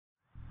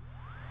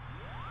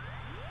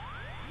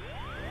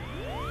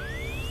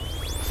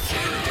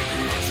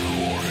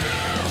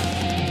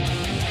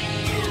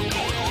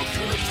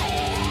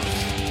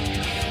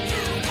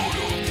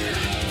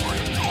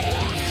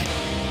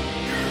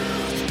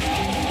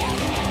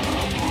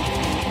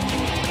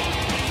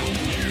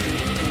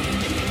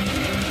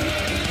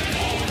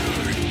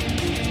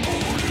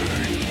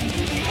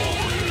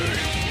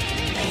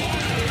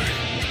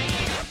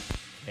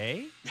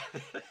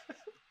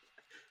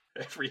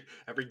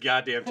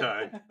goddamn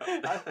time.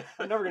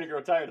 I'm never going to grow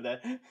tired of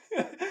that.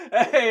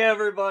 Hey,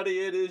 everybody,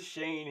 it is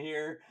Shane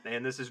here.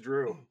 And this is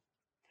Drew.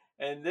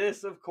 And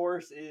this, of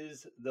course,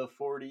 is the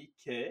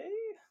 40K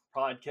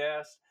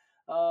podcast.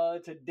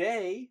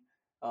 Today,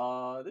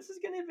 this is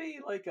going to be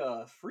like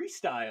a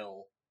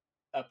freestyle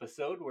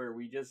episode where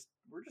we're just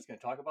going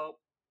to talk about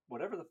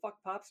whatever the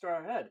fuck pops to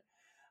our head.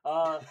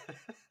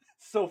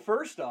 So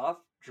first off,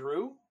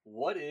 Drew,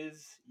 what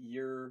is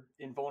your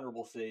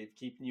invulnerable save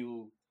keeping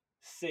you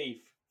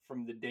safe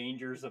from the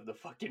dangers of the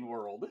fucking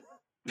world?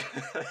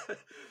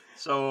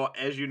 So,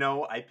 as you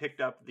know, I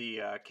picked up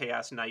the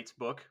Chaos Knights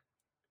book,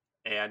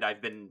 and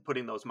I've been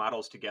putting those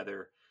models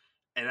together.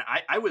 And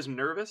I was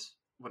nervous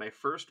when I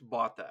first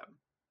bought them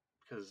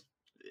because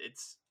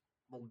it's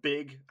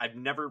big. I've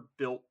never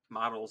built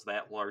models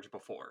that large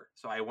before.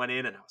 So I went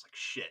in and I was like,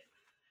 shit,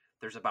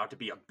 there's about to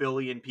be a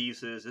billion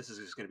pieces. This is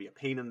just going to be a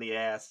pain in the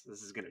ass.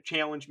 This is going to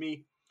challenge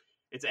me.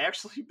 It's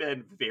actually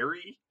been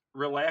very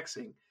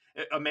relaxing.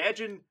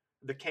 Imagine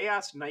the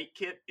Chaos Knight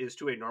kit is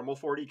to a normal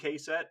 40K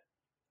set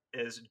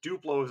as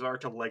Duplos are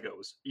to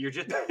Legos.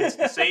 It's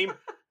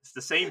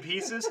the same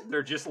pieces,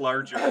 they're just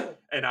larger.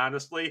 And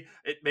honestly,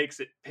 it makes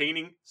it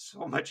painting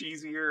so much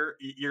easier.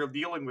 You're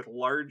dealing with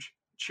large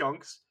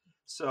chunks,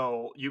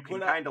 so you can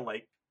kind of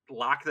like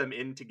lock them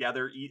in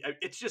together.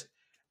 It's just,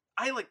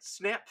 I like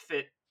snap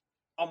fit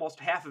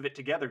almost half of it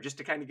together just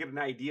to kind of get an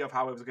idea of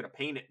how I was going to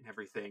paint it and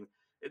everything.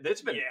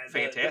 It's been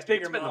fantastic. The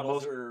bigger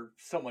models are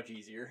so much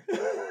easier.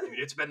 Dude,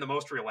 it's been the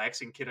most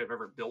relaxing kit I've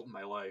ever built in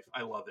my life.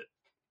 I love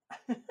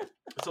it.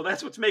 So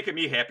that's what's making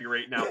me happy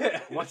right now.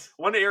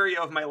 One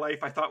area of my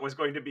life I thought was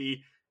going to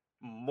be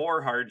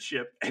more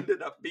hardship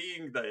ended up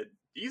being the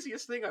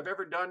easiest thing I've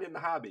ever done in the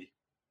hobby.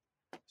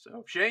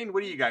 So, Shane,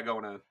 what do you got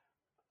going on?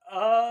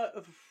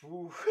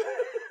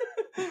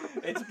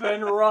 It's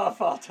been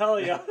rough, I'll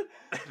tell you.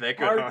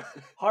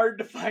 Hard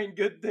to find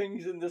good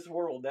things in this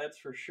world, that's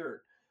for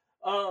sure.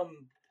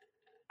 I'm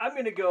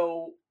gonna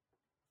go.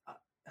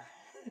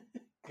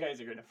 You guys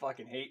are gonna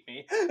fucking hate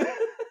me.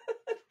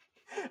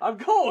 I'm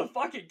going with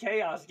fucking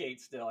Chaos Gate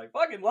still. I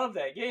fucking love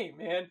that game,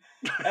 man.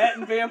 That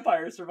and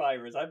Vampire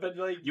Survivors. I've been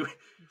like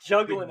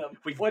juggling them.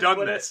 We've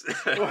done this.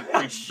 We've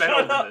been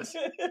over this.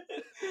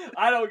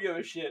 I don't give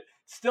a shit.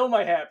 Still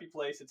my happy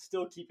place. It's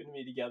still keeping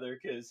me together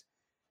because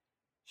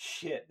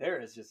shit,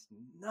 there is just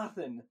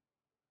nothing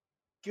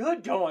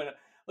good going.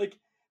 Like,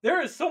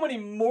 there is so many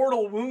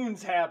mortal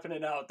wounds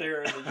happening out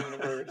there in the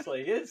universe.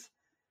 Like, it's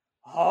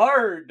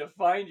hard to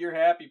find your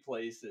happy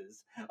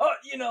places. Oh,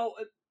 you know,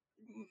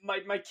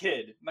 my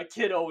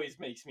kid always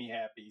makes me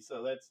happy,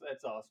 so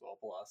that's also a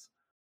plus.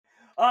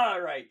 All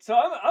right, so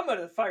I'm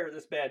gonna fire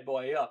this bad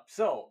boy up.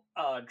 So,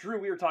 Drew,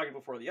 we were talking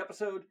before the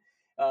episode,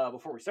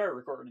 before we started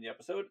recording the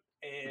episode,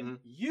 and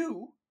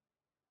you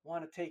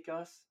want to take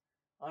us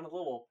on a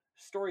little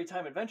story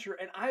time adventure,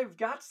 and I've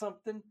got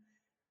something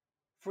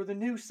for the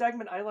new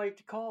segment I like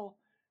to call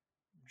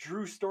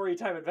Drew's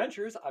Storytime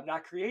Adventures. I'm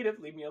not creative,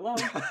 leave me alone.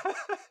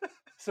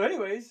 So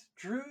anyways,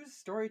 Drew's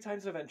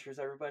Storytime's Adventures,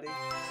 everybody.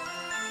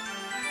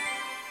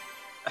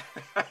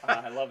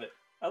 I love it.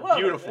 I love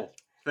Beautiful. it.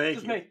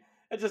 Thank you.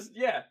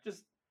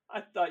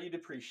 I thought you'd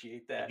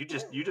appreciate that.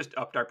 You just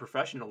upped our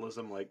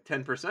professionalism like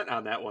 10%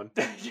 on that one.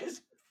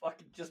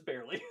 just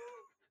barely.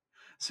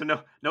 So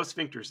no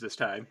sphincters this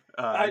time.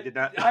 I did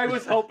not. I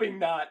was hoping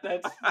not.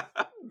 That's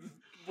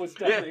was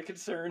definitely a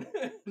concern.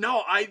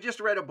 No, I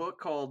just read a book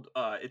called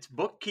it's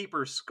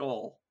Bookkeepers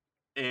Skull,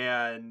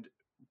 and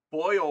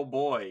boy oh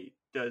boy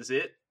does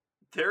it.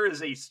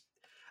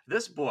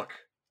 This book,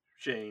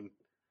 Shane,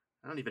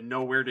 I don't even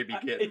know where to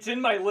begin. It's in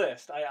my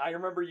list. I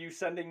remember you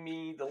sending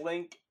me the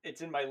link.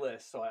 It's in my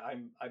list, so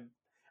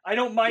I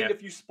don't mind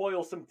if you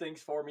spoil some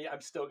things for me.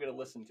 I'm still gonna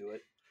listen to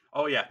it.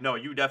 Oh yeah, no,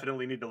 you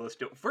definitely need to listen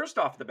to it. First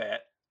off the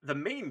bat, the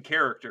main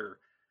character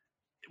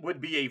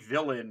would be a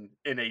villain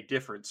in a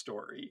different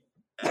story.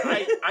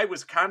 I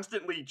was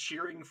constantly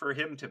cheering for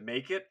him to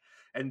make it,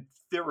 and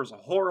there was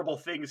horrible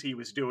things he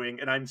was doing,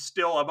 and I'm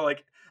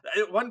like,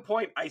 at one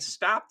point I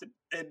stopped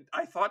and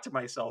I thought to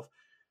myself,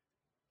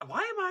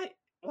 why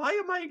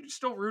am I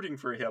still rooting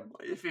for him?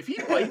 If he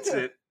bites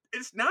it,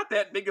 it's not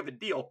that big of a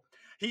deal.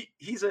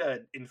 He's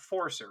an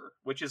enforcer,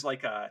 which is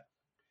like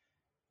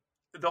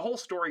the whole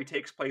story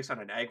takes place on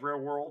an agro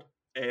world,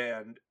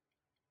 and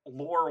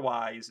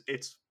lore-wise,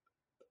 it's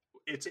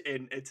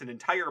an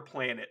entire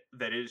planet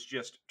that is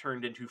just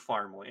turned into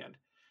farmland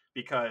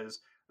because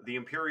the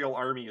Imperial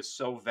Army is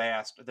so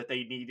vast that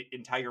they need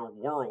entire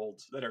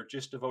worlds that are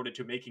just devoted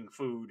to making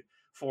food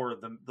for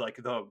the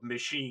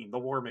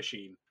war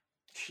machine.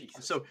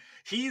 Jesus. So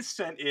he's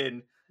sent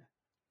in.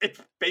 It's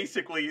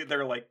basically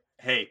they're like,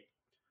 hey,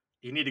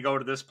 you need to go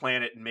to this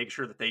planet and make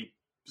sure that they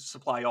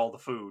supply all the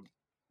food.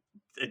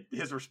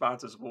 His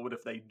response is, well, what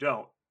if they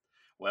don't?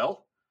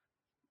 Well,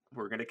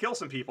 we're going to kill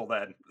some people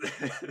then.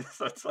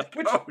 So it's like,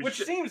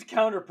 which seems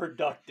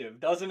counterproductive,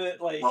 doesn't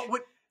it? Like, well,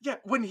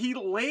 when he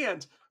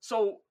lands.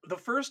 So the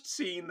first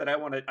scene that I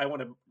want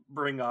to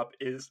bring up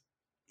is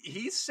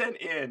he's sent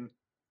in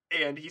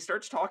And he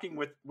starts talking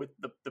with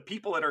the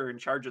people that are in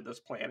charge of this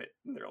planet,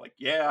 and they're like,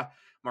 "Yeah,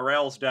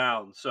 morale's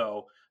down.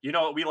 So you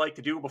know what we like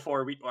to do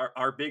before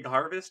our big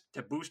harvest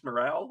to boost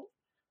morale?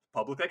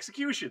 Public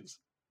executions."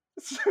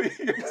 So it's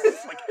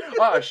just like,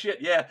 oh shit,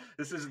 yeah,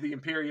 this is the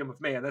Imperium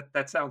of Man.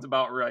 That sounds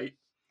about right.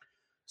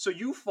 So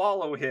you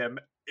follow him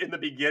in the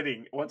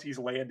beginning once he's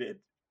landed,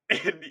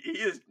 and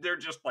they're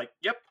just like,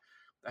 "Yep,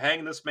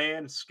 hang this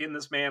man, skin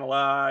this man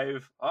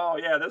alive. Oh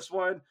yeah, this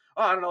one.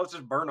 Oh, I don't know, let's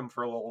just burn him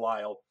for a little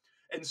while."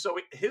 And so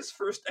his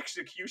first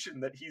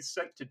execution that he's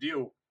sent to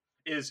do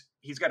is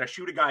he's got to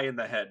shoot a guy in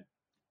the head.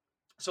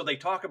 So they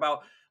talk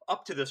about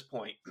up to this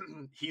point,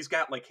 he's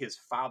got like his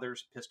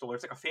father's pistol.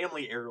 It's like a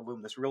family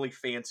heirloom, this really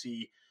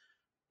fancy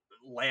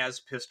las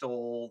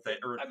pistol that,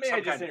 or I some just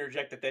kind of.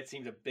 interject that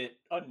seems a bit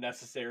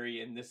unnecessary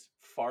in this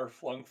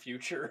far-flung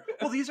future.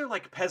 Well, these are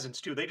like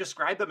peasants too. They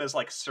describe them as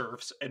like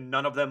serfs, and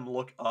none of them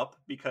look up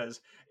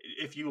because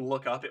if you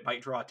look up, it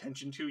might draw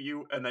attention to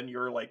you, and then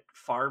your like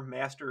farm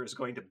master is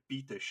going to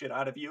beat the shit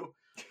out of you.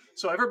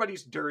 So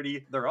everybody's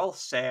dirty. They're all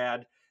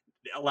sad.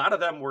 A lot of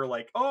them were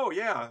like, "Oh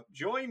yeah,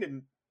 join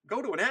and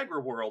go to an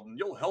agri world, and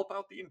you'll help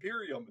out the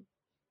Imperium.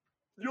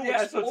 You'll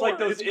Yeah, so it's like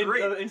explore. those It's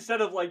great."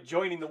 instead of like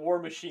joining the war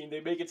machine, they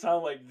make it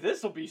sound like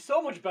this will be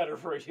so much better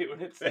for you,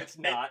 and it's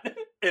not.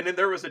 And then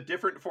there was a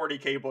different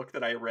 40K book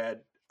that I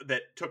read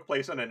that took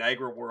place on an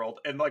agri world,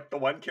 and like the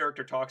one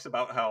character talks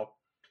about how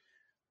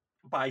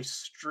by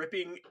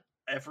stripping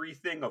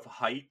everything of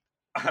height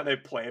on a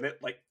planet,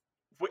 like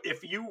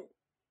if you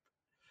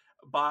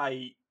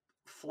by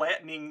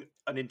flattening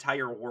an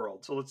entire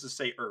world, so let's just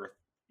say Earth,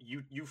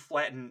 you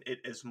flatten it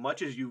as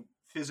much as you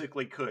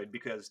physically could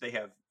because they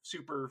have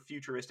super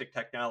futuristic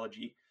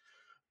technology.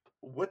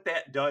 What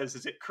that does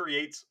is it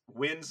creates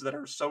winds that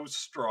are so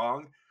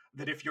strong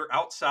that if you're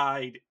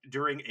outside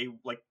during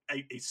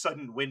a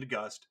sudden wind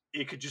gust,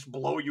 it could just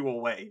blow you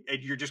away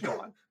and you're just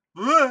gone.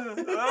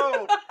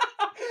 Oh,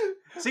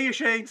 see you,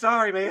 Shane.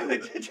 Sorry,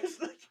 man.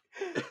 Just like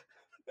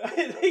I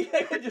think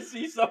I could just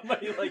see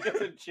somebody like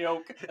as a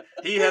joke.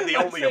 He had the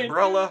Like only saying-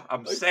 umbrella.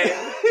 I'm like,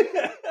 sad.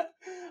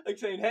 like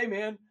saying, "Hey,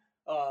 man,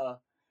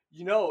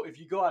 you know, if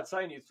you go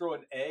outside and you throw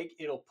an egg,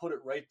 it'll put it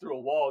right through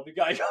a wall." The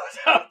guy goes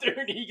out there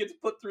and he gets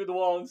put through the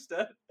wall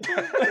instead.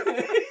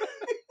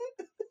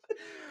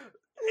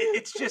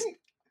 It's just,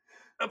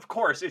 of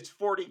course, it's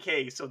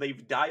 40K, so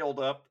they've dialed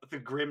up the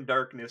grim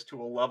darkness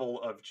to a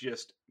level of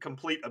just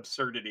complete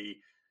absurdity.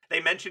 They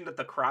mentioned that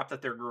the crop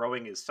that they're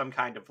growing is some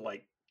kind of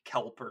like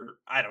kelp, or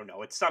I don't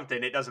know, it's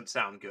something. It doesn't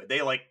sound good.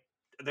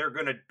 They're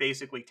gonna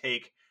basically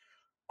take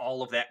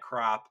all of that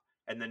crop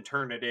and then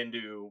turn it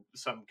into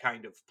some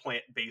kind of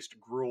plant-based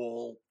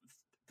gruel,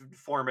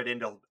 form it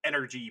into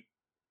energy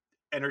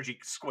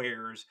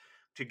squares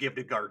to give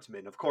to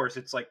guardsmen. Of course,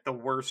 it's like the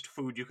worst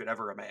food you could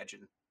ever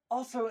imagine.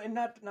 Also, and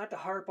not to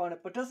harp on it,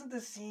 but doesn't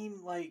this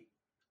seem like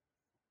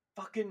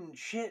fucking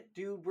shit,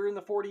 dude? We're in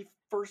the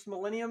 41st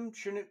millennium.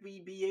 Shouldn't we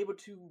be able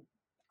to,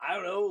 I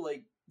don't know,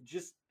 like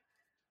just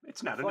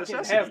It's not a fucking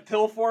necessity. have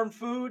pill form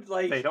food?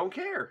 Like They don't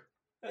care.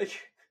 like,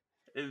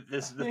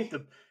 This I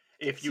mean,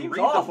 if you seems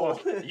read awful.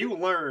 the book, you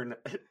learn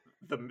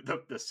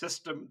the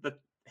system that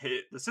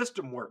the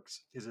system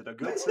works. Is it a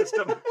good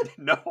system?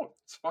 No,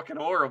 it's fucking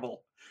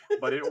horrible,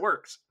 but it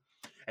works.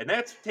 And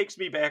that takes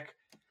me back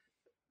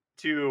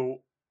to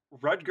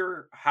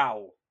Rutger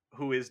Hauer,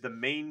 who is the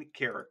main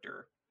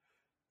character,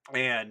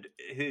 and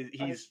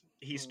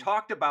he's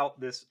talked about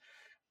this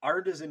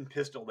artisan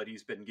pistol that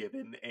he's been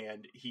given,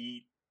 and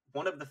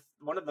one of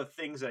the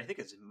things that I think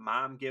his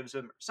mom gives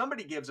him,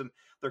 somebody gives him,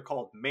 they're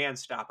called man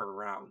stopper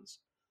rounds,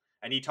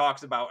 and he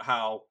talks about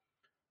how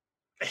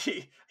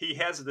he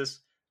has this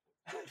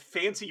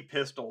fancy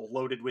pistol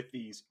loaded with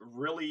these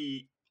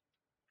really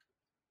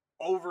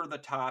over the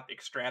top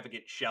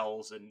extravagant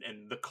shells,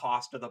 and the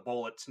cost of the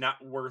bullets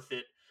not worth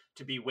it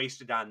to be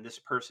wasted on this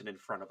person in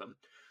front of him.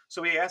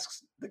 So he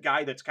asks the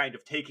guy that's kind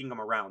of taking him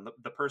around,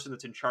 the person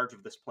that's in charge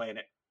of this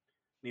planet,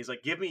 and he's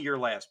like, "Give me your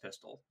last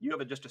pistol. You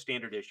have just a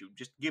standard issue.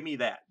 Just give me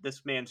that.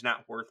 This man's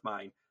not worth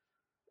mine."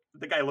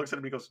 The guy looks at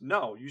him and he goes,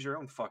 "No, use your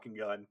own fucking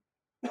gun."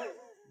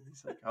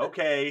 He's like,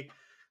 "Okay."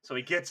 So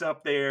he gets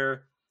up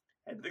there,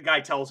 and the guy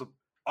tells him,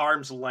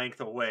 "Arm's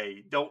length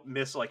away. Don't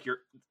miss like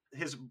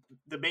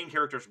the main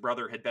character's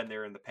brother had been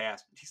there in the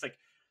past." He's like,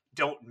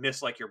 "Don't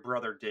miss like your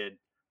brother did."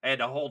 I had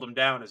to hold him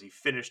down as he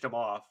finished him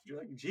off. You're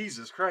like,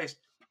 Jesus Christ.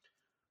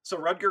 So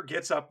Rutger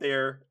gets up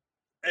there,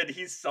 and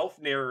he's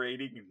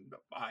self-narrating.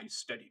 "I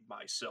steadied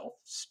myself,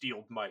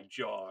 steeled my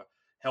jaw,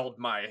 held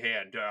my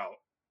hand out,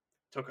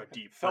 took a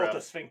deep felt a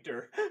breath,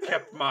 sphincter,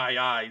 kept my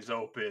eyes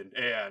open,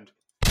 and..."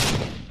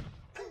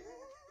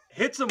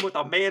 Hits him with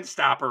a man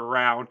stopper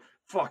round.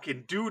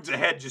 Fucking dude's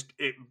head just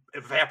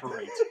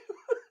evaporates.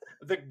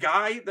 The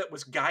guy that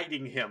was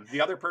guiding him,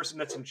 the other person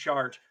that's in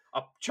charge,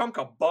 a chunk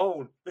of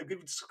bone, the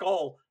dude's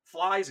skull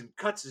flies and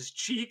cuts his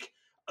cheek.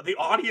 The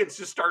audience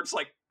just starts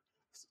like,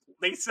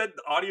 they said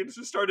the audience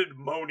just started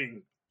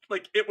moaning.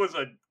 Like it was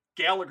a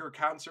Gallagher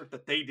concert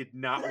that they did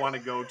not want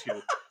to go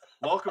to.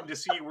 Welcome to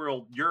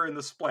SeaWorld. You're in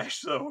the splash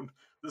zone.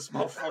 This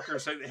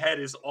motherfucker's head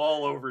is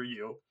all over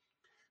you.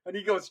 And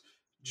he goes,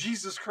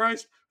 Jesus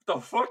Christ, what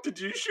the fuck did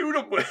you shoot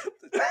him with?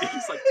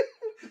 He's like,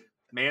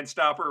 man,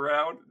 stop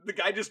around. The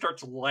guy just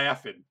starts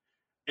laughing.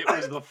 It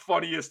was the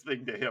funniest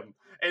thing to him.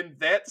 And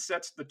that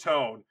sets the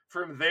tone.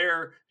 From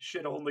there,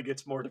 shit only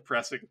gets more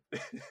depressing.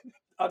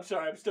 I'm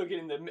sorry, I'm still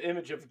getting the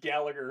image of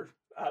Gallagher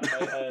out of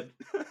my head.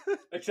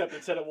 Except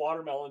instead of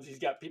watermelons, he's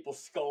got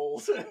people's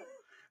skulls.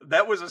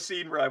 That was a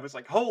scene where I was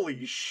like,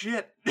 holy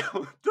shit,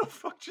 what the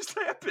fuck just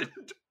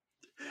happened?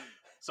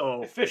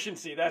 So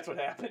efficiency, that's what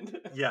happened.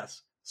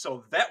 Yes.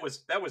 So that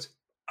was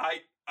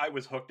I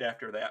was hooked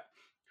after that.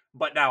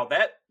 But now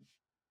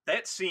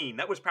that scene,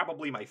 that was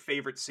probably my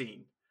favorite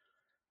scene.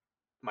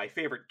 My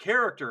favorite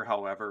character,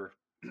 however,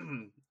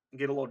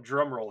 get a little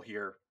drum roll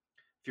here.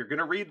 If you're going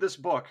to read this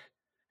book,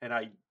 and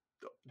I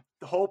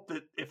hope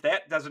that if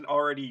that doesn't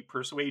already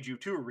persuade you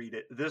to read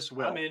it, this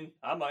will. I'm in.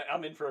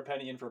 I'm in for a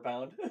penny, in for a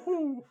pound.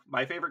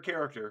 My favorite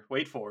character.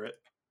 Wait for it.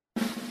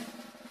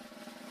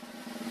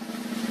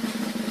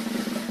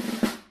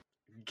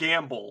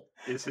 Gamble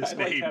is his name.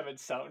 I like having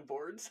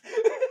soundboards.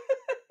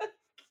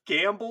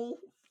 Gamble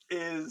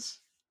is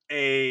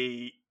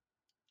a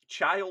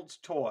child's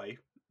toy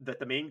that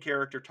the main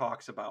character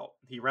talks about.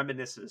 He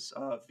reminisces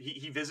of,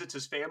 he visits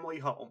his family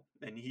home,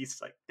 and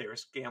he's like,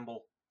 there's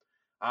Gamble.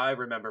 I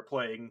remember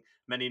playing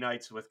many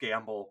nights with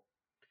Gamble.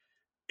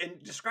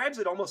 And describes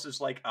it almost as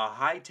like a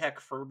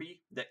high-tech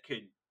Furby that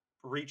could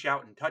reach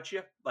out and touch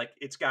you. Like,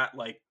 it's got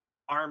like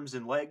arms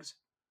and legs.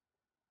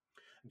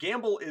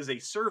 Gamble is a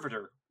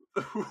servitor.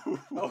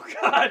 Oh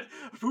God!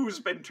 Who's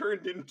been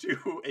turned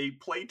into a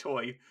play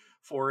toy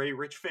for a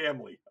rich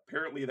family.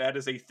 Apparently that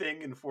is a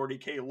thing in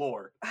 40k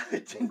lore.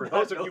 For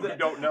those of you who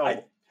don't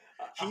know,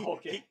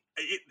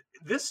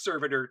 this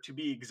servitor, to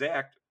be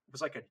exact,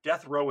 was like a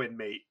death row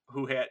inmate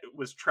who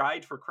was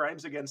tried for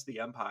crimes against the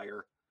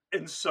Empire,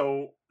 and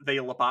so they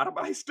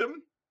lobotomized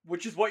him.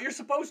 Which is what you're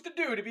supposed to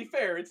do, to be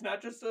fair. It's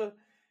not just a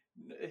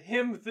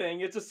him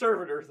thing, it's a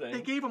servitor thing.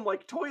 They gave him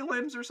like toy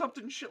limbs or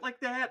something, shit like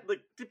that.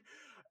 Like,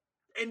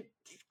 and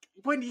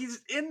when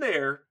he's in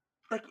there,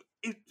 like,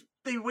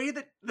 the way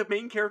that the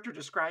main character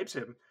describes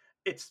him,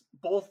 it's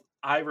both,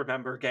 I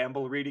remember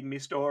Gamble reading me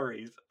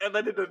stories, and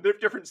then in a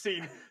different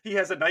scene, he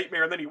has a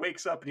nightmare, and then he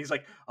wakes up, and he's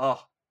like,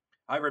 oh,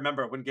 I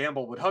remember when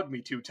Gamble would hug me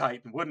too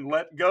tight and wouldn't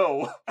let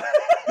go.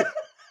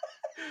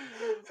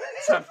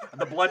 So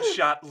the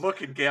bloodshot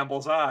look in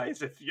Gamble's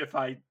eyes if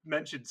I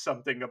mentioned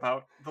something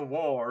about the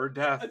war or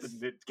death,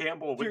 and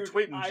Gamble would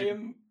twinge.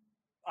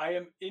 I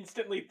am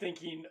instantly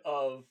thinking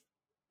of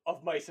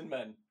Mice and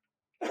Men.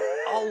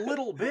 A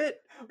little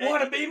bit.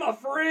 Want to be my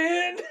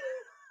friend?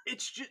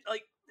 It's just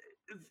like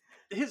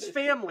his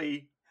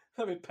family.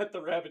 Let me pet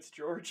the rabbits,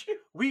 George.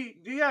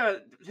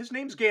 His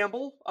name's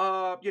Gamble.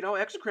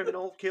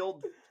 Ex-criminal,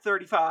 killed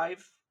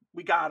 35.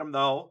 We got him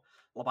though.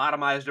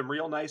 Lobotomized him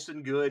real nice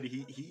and good.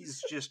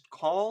 He's just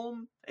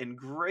calm and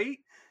great.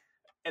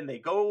 And they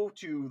go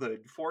to the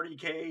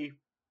 40k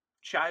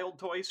child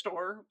toy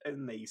store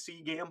and they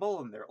see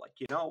Gamble and they're like,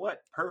 you know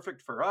what?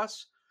 Perfect for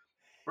us.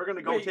 We're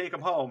gonna go take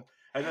him home.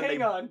 And then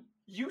hang on.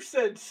 You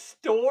said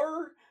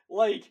store?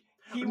 Like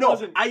he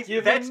wasn't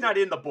given... That's not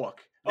in the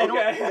book. They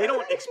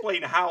don't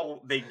explain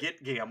how they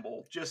get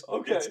Gamble. Just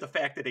it's the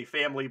fact that a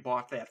family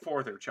bought that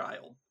for their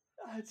child.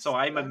 So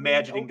I'm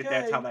imagining that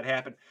that's how that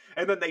happened.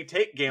 And then they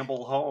take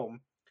Gamble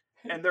home,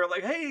 and they're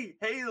like, hey,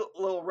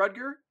 little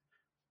Rudger,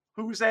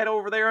 who's that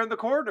over there in the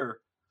corner?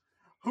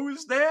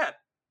 Who's that?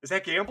 Is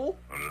that Gamble?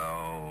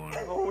 Hello.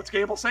 Oh, what's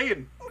Gamble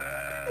saying?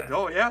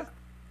 Oh, yeah?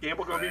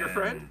 Gamble gonna be your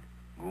friend?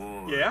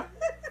 Good. Yeah?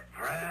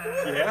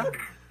 Yeah?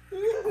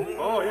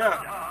 Oh,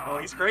 yeah. Oh,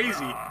 he's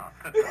crazy.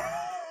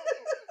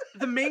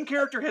 The main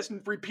character has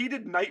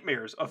repeated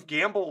nightmares of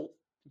Gamble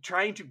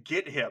trying to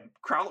get him,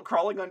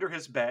 crawling under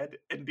his bed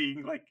and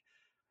being like,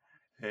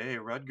 hey,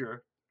 Rudger,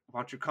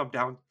 why don't you come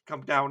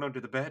down under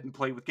the bed and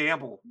play with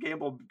Gamble?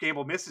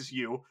 Gamble misses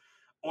you.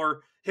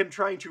 Or him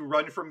trying to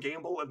run from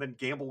Gamble and then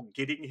Gamble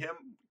getting him.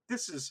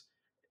 This is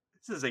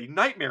a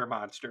nightmare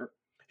monster.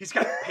 He's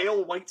got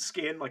pale white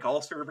skin like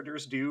all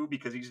servitors do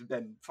because he's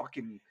been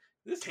fucking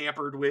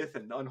tampered with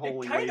and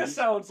unholy ways. It kind of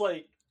sounds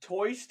like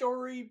Toy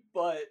Story,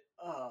 but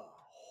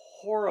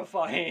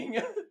horrifying.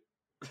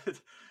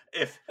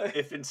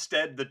 If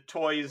instead the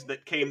toys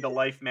that came to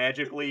life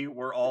magically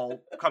were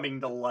all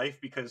coming to life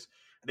because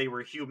they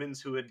were humans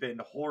who had been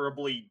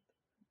horribly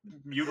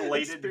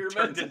mutilated and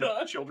turned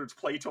into children's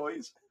play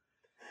toys.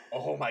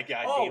 Oh my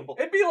God, Gamble.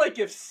 It'd be like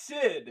if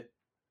Sid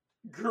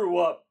grew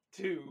up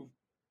to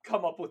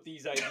come up with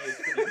these ideas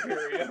for the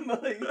Imperium.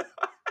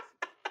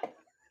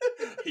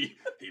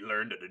 He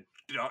learned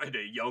at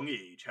a young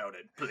age how to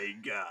play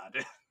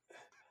God.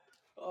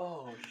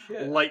 Oh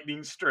shit.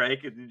 Lightning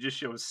strike, and it just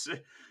shows,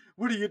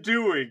 what are you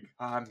doing?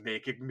 I'm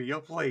making me a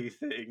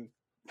plaything.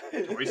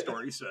 Toy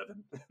Story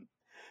 7.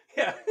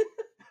 Yeah.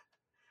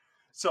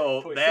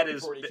 So Toy that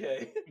Story is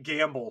 40K.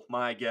 Gamble,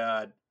 my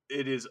God.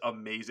 It is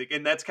amazing.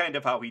 And that's kind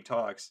of how he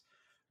talks.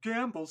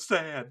 Gamble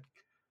sad.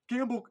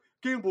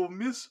 Gamble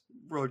miss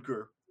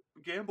Rudger.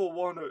 Gamble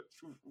want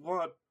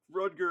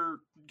Rudger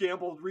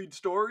Gamble read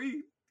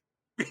story?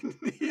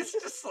 He's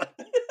just like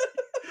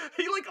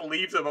He like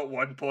leaves him at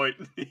one point,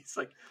 and he's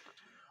like,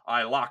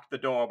 "I locked the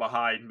door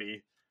behind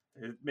me.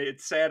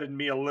 It saddened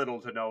me a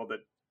little to know that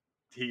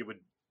he would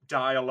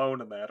die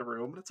alone in that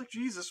room." And it's like,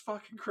 Jesus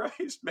fucking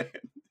Christ, man.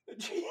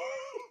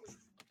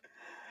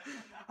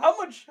 How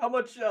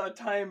much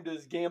time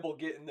does Gamble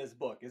get in this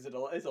book? Is it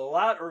a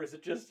lot, or is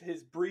it just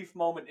his brief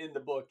moment in the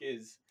book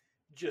is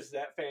just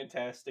that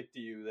fantastic to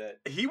you that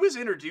He was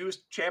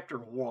introduced chapter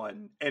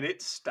 1, and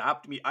it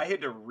stopped me. I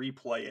had to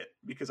replay it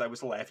because I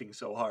was laughing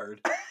so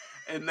hard.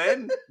 And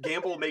then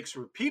Gamble makes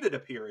repeated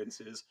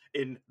appearances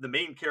in the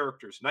main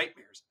character's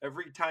nightmares.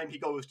 Every time he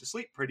goes to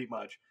sleep, pretty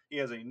much, he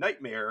has a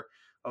nightmare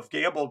of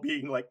Gamble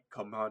being like,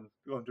 "Come on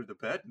under the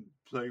bed and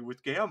play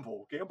with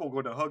Gamble. Gamble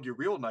gonna hug you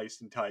real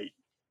nice and tight."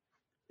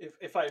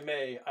 if I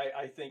may,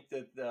 I think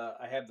that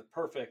I have the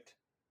perfect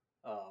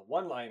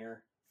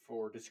one-liner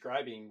for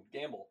describing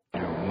Gamble.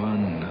 You're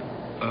one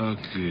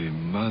ugly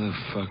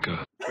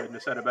motherfucker. Couldn't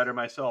have said it better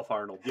myself,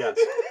 Arnold. Yes,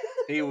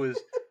 he was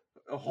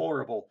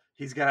horrible.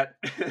 He's got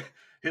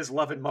his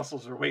loving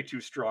muscles are way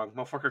too strong.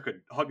 Motherfucker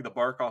could hug the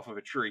bark off of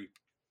a tree.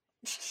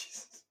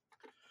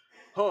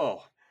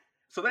 Oh,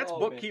 so that's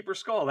Bookkeeper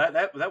Skull.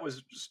 That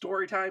was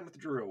story time with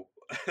Drew.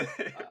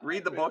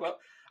 Read the book.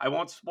 I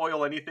won't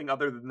spoil anything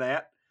other than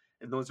that.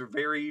 And those are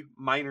very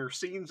minor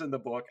scenes in the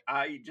book.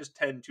 I just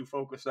tend to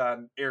focus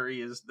on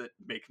areas that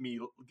make me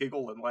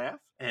giggle and laugh.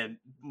 And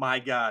my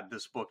God,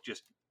 this book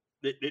just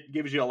it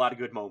gives you a lot of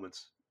good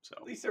moments. So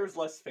at least there was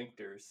less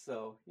sphincters,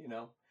 so you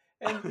know.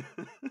 And,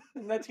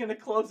 and that's gonna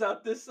close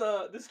out this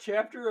this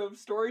chapter of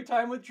Story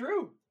Time with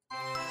Drew.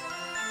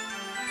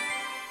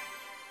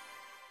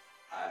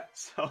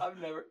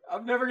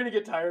 I'm never gonna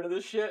get tired of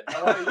this shit.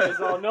 I want you guys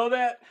all know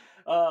that.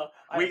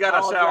 We got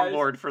a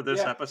soundboard for this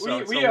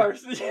episode. We are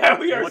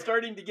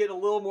starting to get a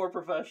little more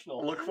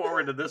professional. Look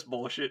forward to this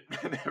bullshit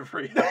in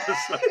every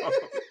episode.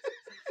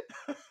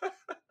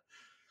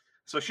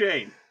 So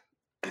Shane,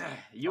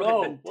 you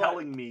had been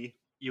telling me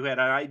you had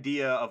an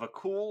idea of a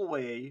cool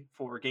way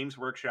for Games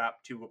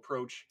Workshop to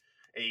approach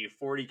a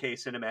 40K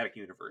cinematic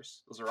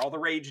universe. Those are all the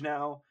rage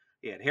now.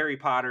 You had Harry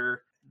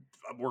Potter.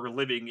 We're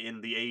living in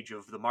the age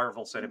of the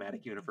Marvel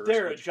Cinematic Universe.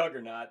 They're a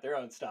juggernaut. They're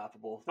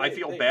unstoppable. I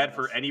feel bad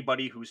for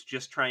anybody who's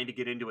just trying to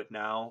get into it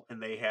now,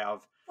 and they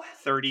have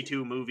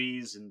 32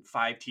 movies and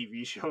 5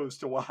 TV shows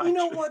to watch. You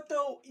know what,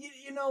 though?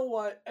 You know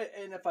what?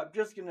 And if I'm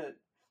just going to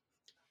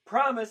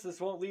promise this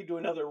won't lead to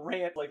another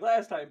rant like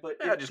last time, but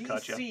I'll if just DC...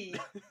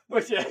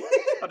 cut you.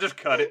 I'll just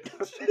cut it.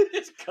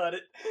 Just cut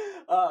it.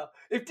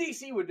 If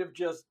DC would have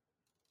just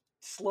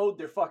slowed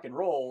their fucking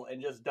roll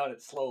and just done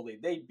it slowly,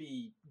 they'd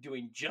be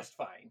doing just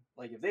fine.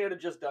 Like if they had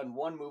just done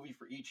one movie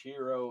for each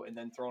hero and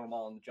then thrown them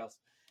all in the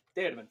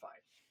they'd have been fine.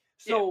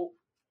 So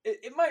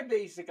my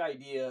basic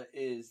idea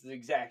is the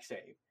exact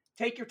same.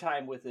 Take your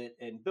time with it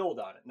and build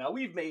on it. Now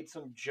we've made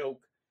some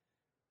joke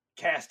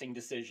casting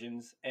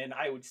decisions, and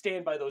I would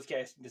stand by those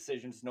casting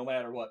decisions no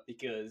matter what,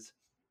 because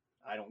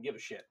I don't give a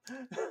shit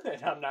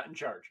and I'm not in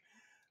charge.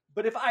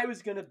 But if I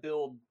was going to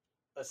build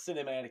a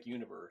cinematic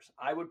universe,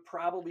 I would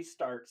probably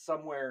start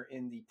somewhere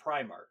in the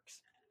Primarchs.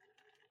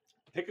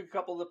 Pick a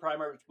couple of the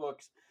Primarchs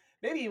books,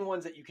 maybe even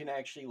ones that you can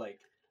actually like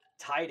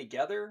tie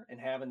together and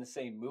have in the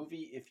same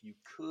movie. If you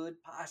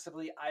could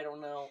possibly, I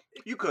don't know.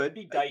 You could. It'd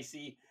be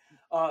dicey.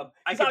 I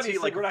could see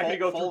like we're not going to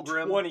go through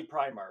Fulgrim. 20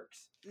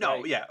 Primarchs. No,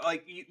 right? Yeah,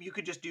 like you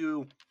could just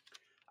do.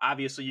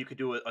 Obviously, you could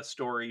do a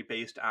story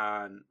based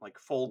on like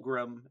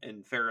Fulgrim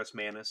and Ferrus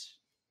Manus.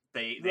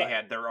 They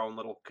had their own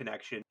little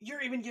connection.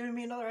 You're even giving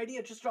me another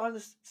idea just on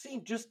this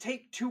scene. Just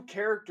take two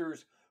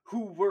characters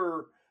who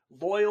were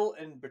loyal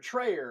and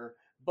betrayer,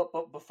 but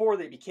before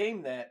they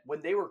became that,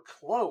 when they were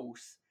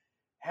close,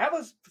 have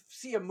us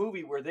see a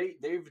movie where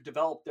they've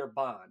developed their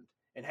bond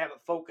and have it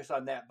focus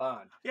on that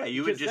bond. Yeah,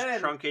 you would just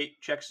truncate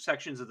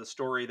sections of the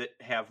story that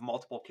have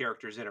multiple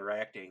characters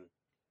interacting.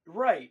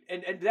 Right,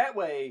 and that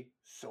way,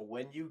 so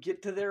when you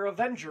get to their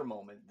Avenger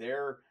moment,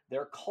 their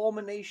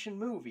culmination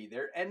movie,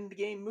 their end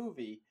game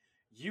movie,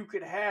 you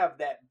could have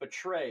that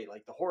betray,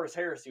 like the Horus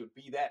Heresy would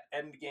be that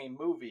end game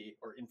movie,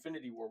 or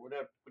Infinity War,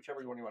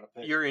 whichever one you want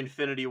to pick. Your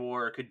Infinity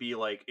War could be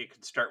like, it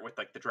could start with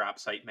like the Drop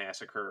Site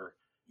Massacre,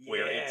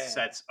 where it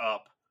sets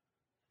up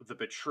the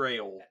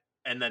betrayal,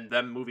 and then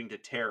them moving to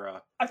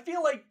Terra. I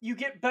feel like you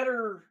get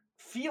better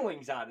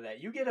feelings out of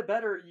that. You get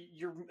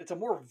it's a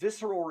more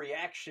visceral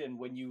reaction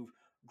when you've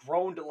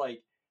grown to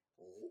like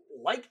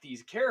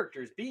these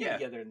characters being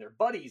together and their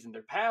buddies and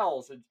their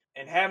pals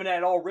and having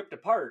that all ripped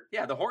apart.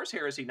 Yeah, the Horus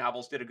Heresy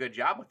novels did a good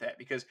job with that,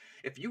 because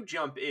if you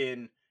jump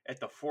in at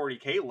the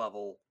 40K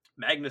level,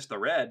 Magnus the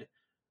Red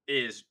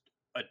is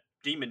a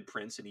demon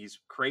prince and he's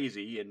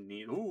crazy and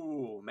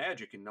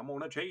magic and I'm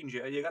gonna change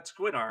you. You got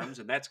squid arms,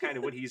 and that's kind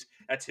of what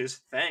that's his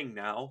thing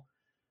now.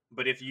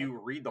 But if you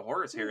read the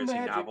Horus Heresy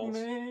novels,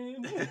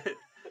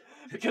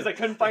 because I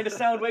couldn't find a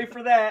sound wave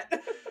for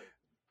that.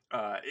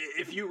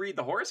 If you read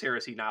the Horus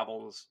Heresy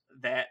novels,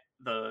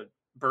 the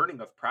Burning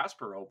of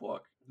Prospero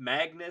book,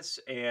 Magnus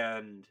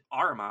and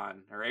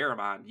Ahriman,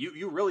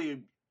 you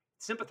really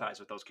sympathize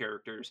with those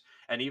characters,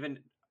 and even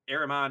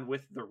Ahriman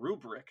with the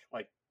rubric.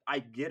 Like, I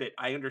get it.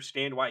 I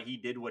understand why he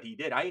did what he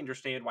did. I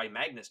understand why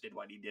Magnus did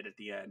what he did at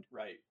the end.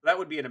 Right. That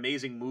would be an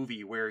amazing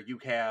movie where you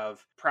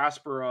have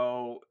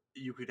Prospero,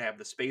 you could have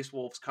the Space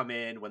Wolves come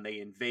in when they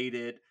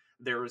invaded.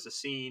 There was a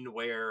scene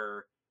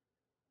where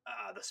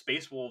the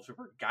Space Wolves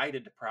were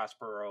guided to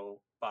Prospero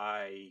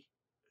by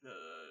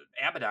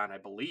Abaddon, I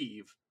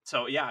believe.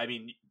 So yeah, I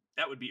mean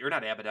that would be, or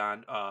not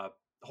Abaddon,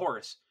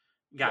 Horus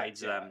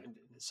guides them.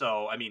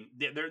 So I mean,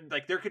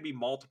 there could be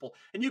multiple,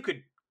 and you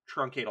could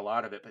truncate a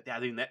lot of it, but I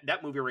mean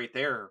that movie right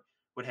there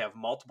would have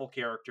multiple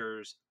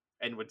characters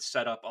and would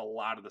set up a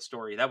lot of the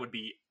story. That would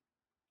be.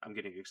 I'm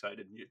getting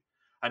excited.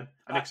 I'm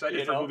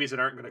excited for movies that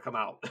aren't going to come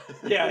out.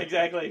 Yeah,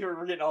 exactly.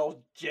 We're getting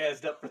all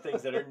jazzed up for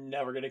things that are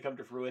never going to come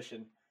to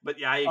fruition. But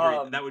yeah, I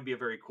agree. That would be a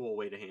very cool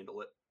way to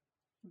handle it.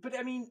 But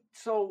I mean,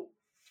 so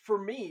for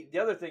me, the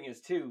other thing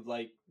is too,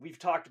 like we've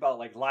talked about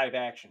like live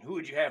action. Who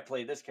would you have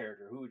play this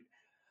character?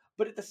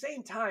 But at the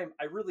same time,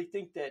 I really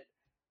think that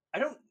I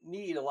don't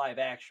need a live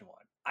action one.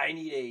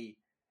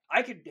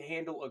 I could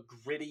handle a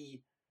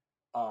gritty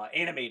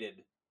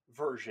animated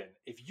version.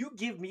 If you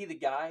give me the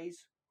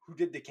guys who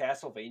did the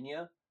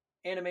Castlevania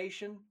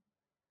animation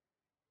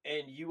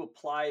and you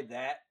apply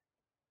that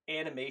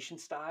animation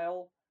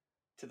style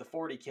to the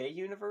 40K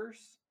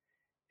universe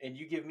and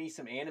you give me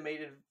some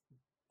animated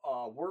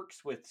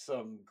works with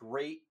some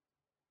great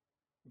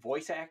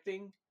voice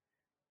acting,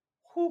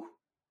 whew,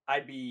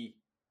 I'd be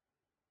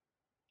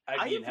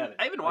in heaven.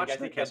 I haven't watched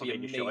the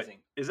Castlevania show.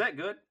 Is that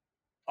good?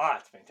 Ah,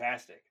 it's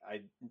fantastic.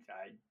 I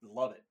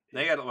love it.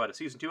 They got a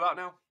season 2 out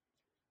now?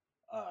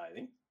 I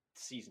think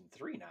season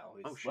 3 now.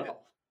 Oh shit!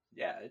 Well,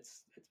 yeah,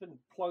 it's been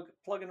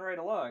plugging right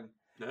along.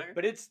 Okay.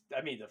 But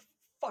the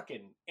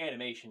fucking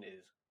animation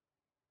is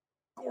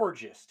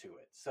gorgeous to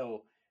it.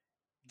 So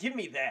give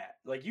me that.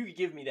 Like you could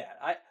give me that.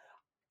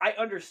 I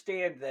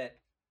understand that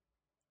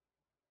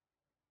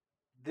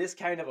this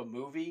kind of a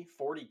movie,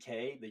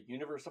 40K, the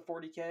universe of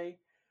 40K,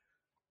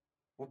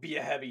 would be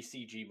a heavy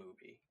CG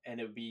movie, and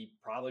it would be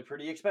probably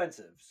pretty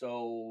expensive.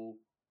 So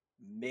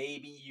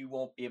maybe you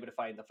won't be able to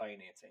find the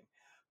financing.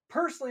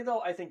 Personally,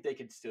 though, I think they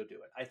could still do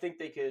it. I think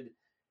they could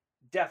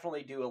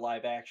definitely do a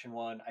live action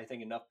one. I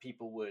think enough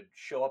people would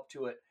show up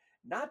to it.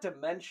 Not to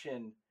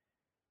mention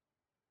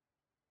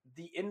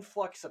the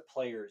influx of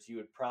players you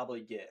would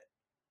probably get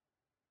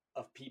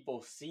of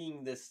people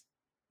seeing this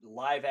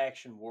live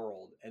action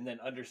world and then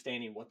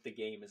understanding what the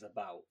game is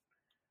about.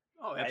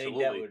 Oh,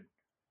 absolutely. I think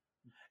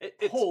that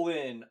would pull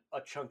in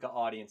a chunk of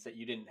audience that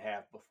you didn't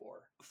have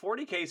before.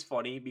 40K is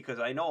funny because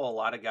I know a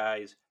lot of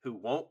guys who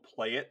won't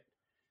play it.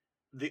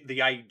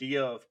 The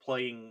idea of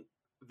playing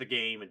the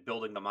game and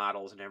building the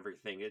models and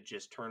everything, it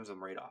just turns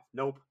them right off.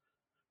 Nope.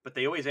 But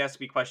they always ask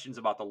me questions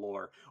about the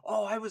lore.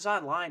 Oh, I was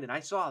online and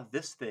I saw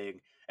this thing,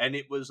 and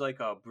it was like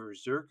a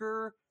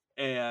berserker,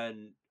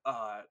 and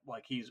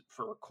like he's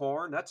for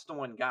Korn. That's the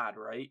one god,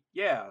 right?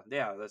 Yeah,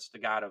 that's the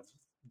god of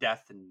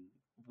death and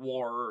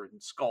war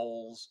and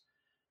skulls.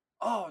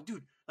 Oh,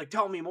 dude, like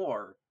tell me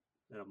more.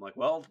 And I'm like,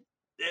 well,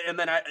 and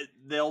then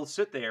they'll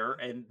sit there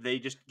and they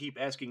just keep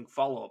asking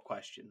follow-up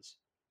questions.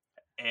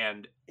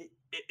 And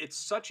it's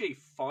such a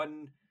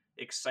fun,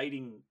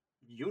 exciting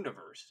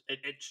universe.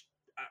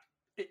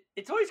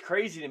 It's always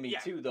crazy to me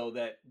too, though,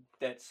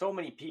 that so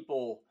many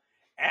people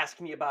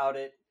ask me about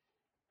it.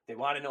 They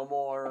want to know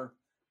more.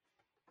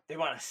 They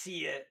want to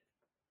see it,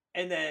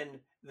 and then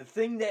the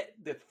thing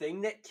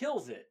that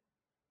kills it,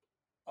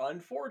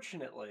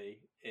 unfortunately,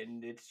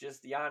 and it's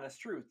just the honest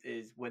truth,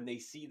 is when they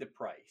see the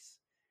price,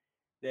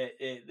 that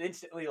it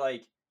instantly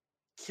like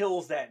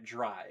kills that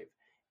drive.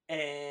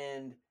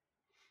 And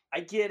I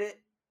get it.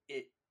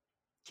 It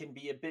can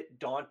be a bit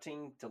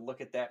daunting to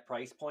look at that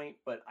price point,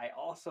 but I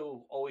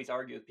also always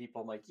argue with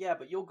people. I'm like, yeah,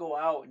 but you'll go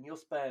out and you'll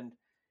spend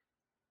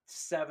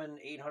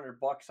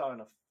 $700-800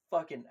 on a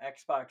fucking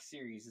Xbox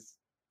Series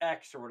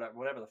X or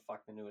whatever the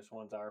fuck the newest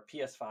ones are.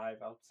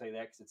 PS5, I'll say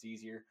that because it's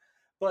easier.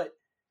 But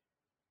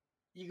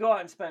you go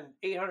out and spend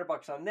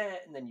 $800 on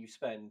that, and then you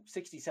spend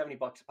 $60-70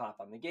 a pop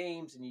on the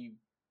games,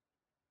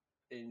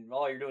 and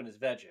all you're doing is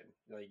vegging.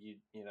 Like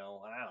I don't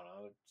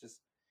know, just.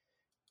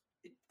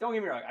 Don't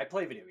get me wrong, I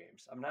play video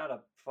games. I'm not a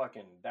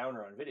fucking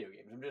downer on video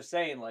games. I'm just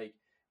saying, like,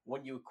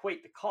 when you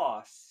equate the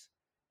costs,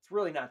 it's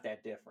really not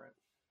that different.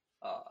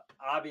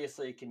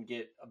 Obviously, it can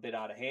get a bit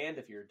out of hand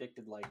if you're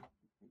addicted like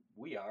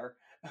we are.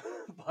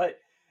 But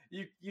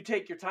you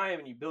take your time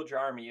and you build your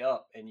army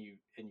up, and you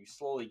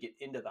slowly get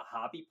into the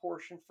hobby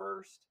portion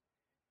first,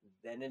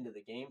 then into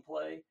the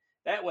gameplay.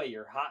 That way,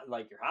 your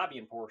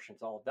hobbying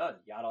portion's all done.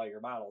 You got all your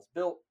models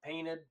built,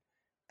 painted,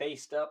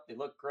 based up. They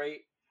look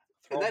great.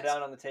 Throw them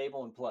down on the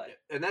table and play.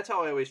 And that's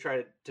how I always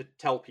try to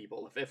tell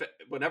people. If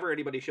whenever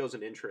anybody shows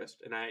an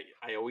interest, and I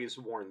always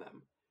warn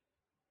them.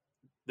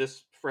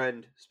 This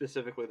friend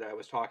specifically that I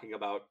was talking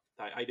about,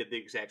 I did the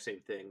exact same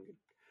thing.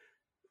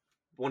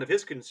 One of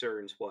his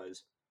concerns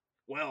was,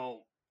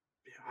 well,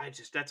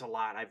 that's a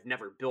lot. I've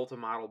never built a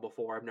model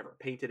before. I've never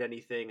painted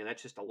anything, and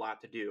that's just a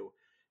lot to do.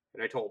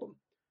 And I told him,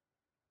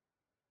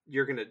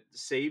 you're going to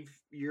save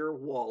your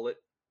wallet,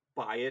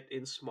 buy it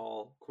in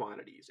small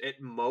quantities.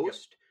 At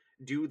most... Yep.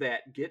 do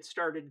that get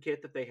started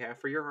kit that they have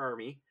for your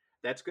army.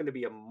 That's going to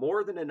be a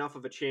more than enough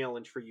of a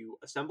challenge for you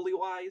assembly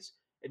wise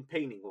and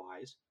painting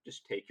wise.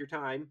 Just take your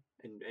time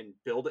and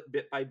build it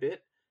bit by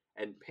bit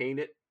and paint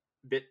it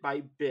bit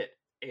by bit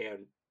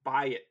and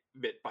buy it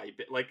bit by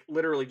bit. Like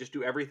literally just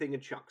do everything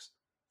in chunks.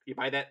 If you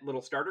buy that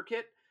little starter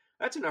kit,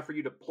 that's enough for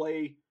you to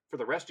play for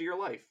the rest of your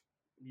life.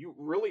 You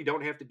really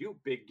don't have to do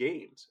big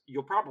games.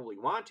 You'll probably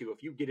want to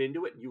if you get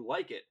into it and you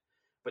like it,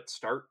 but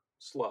start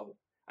slow.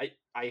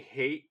 I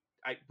hate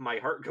my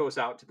heart goes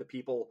out to the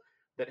people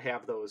that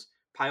have those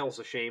piles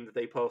of shame that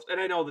they post. And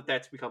I know that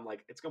that's become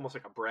like it's almost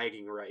like a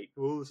bragging right.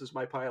 Oh, this is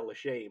my pile of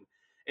shame.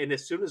 And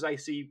as soon as I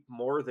see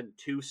more than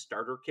 2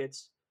 starter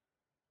kits,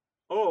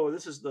 oh,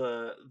 this is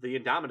the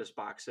Indominus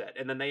box set,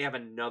 and then they have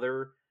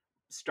another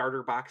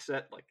starter box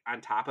set like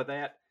on top of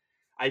that.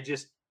 I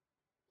just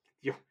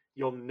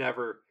you'll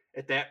never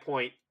at that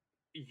point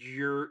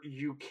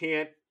you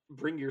can't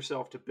bring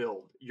yourself to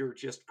build. You're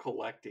just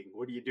collecting.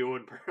 What are you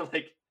doing?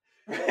 Like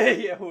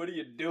Yeah, what are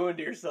you doing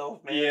to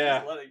yourself, man? Yeah.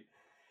 Just letting...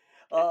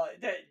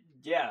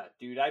 yeah,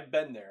 dude, I've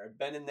been there. I've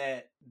been in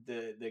that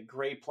the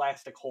gray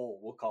plastic hole,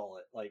 we'll call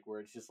it, like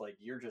where it's just like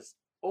you're just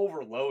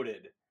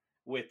overloaded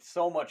with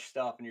so much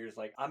stuff, and you're just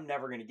like, I'm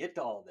never gonna get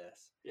to all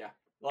this. Yeah,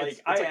 like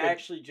it's I like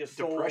actually just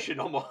depression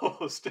sold...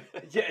 almost.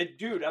 Yeah,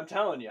 dude, I'm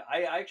telling you,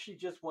 I actually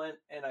just went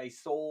and I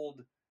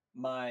sold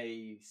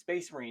my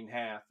Space Marine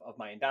half of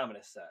my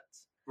Indominus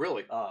sets.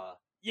 Really?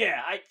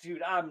 Yeah,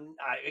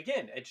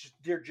 again,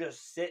 they're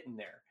just sitting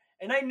there,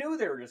 and I knew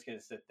they were just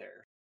gonna sit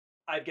there.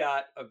 I've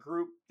got a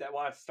group that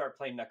wants to start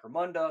playing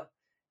Necromunda,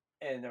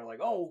 and they're like,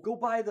 "Oh, go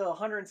buy the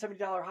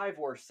 $170 Hive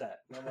War set."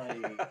 And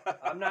I'm like,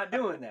 "I'm not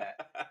doing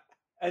that."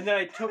 And then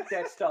I took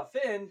that stuff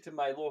in to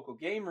my local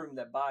game room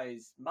that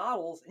buys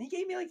models, and he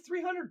gave me like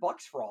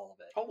 $300 for all of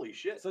it. Holy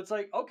shit! So it's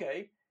like,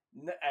 okay,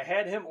 I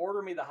had him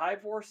order me the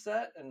Hive War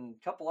set and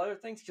a couple other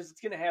things because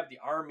it's going to have the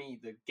army,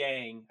 the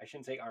gang. I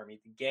shouldn't say army,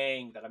 the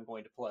gang that I'm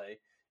going to play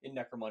in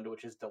Necromunda,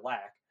 which is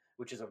Delac,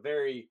 which is a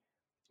very...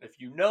 If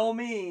you know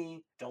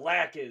me,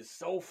 Delac is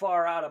so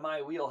far out of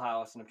my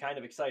wheelhouse, and I'm kind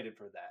of excited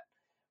for that.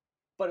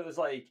 But it was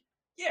like,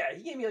 yeah,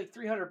 he gave me like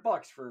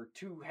 $300 for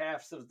 2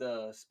 halves of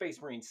the Space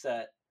Marine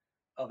set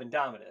of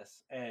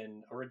Indominus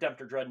and a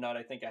Redemptor Dreadnought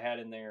I think I had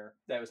in there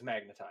that was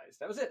magnetized.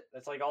 That was it.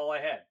 That's like all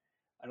I had.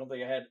 I don't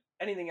think I had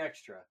anything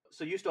extra.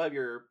 So you still have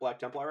your Black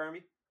Templar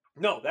army?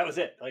 No, that was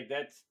it. Like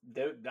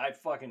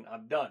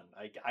I'm done.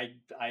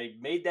 I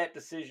made that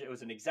decision. It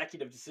was an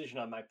executive decision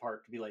on my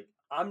part to be like,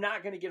 I'm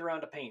not going to get around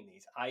to painting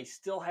these. I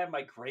still have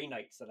my Grey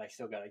Knights that I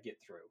still got to get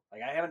through.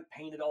 Like I haven't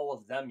painted all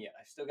of them yet.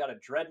 I've still got a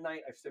Dread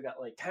Knight. I've still got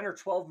like 10 or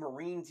 12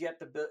 Marines yet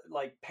to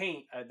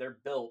paint. They're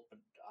built, but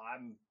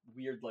I'm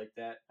weird like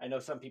that. I know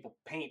some people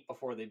paint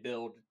before they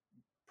build,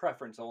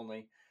 preference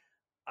only.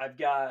 I've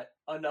got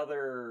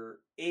another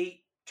 8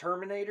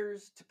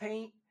 Terminators to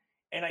paint.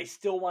 And I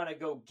still want to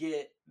go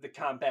get the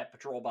Combat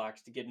Patrol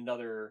box to get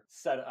another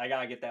set. I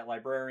got to get that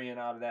Librarian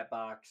out of that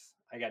box.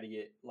 I got to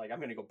get, I'm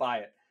going to go buy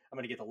it. I'm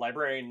going to get the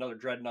Librarian, another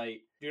Dread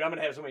Knight. Dude, I'm going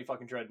to have so many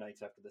fucking Dread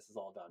Knights after this is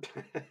all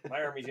done.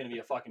 My army's going to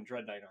be a fucking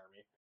Dread Knight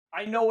army.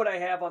 I know what I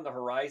have on the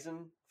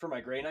horizon for my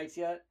Grey Knights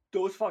yet.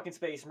 Those fucking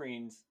Space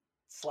Marines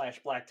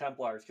 / Black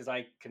Templars, because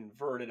I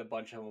converted a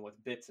bunch of them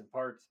with bits and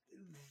parts.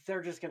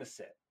 They're just going to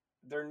sit.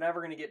 They're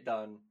never going to get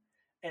done.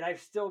 And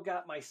I've still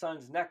got my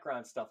son's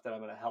Necron stuff that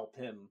I'm going to help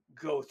him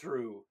go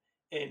through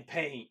and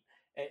paint.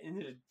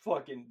 And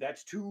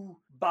that's 2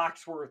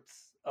 box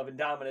worths of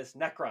Indominus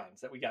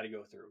Necrons that we got to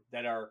go through.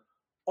 That are,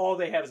 all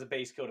they have is a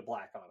base coat of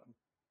black on them.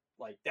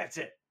 Like, that's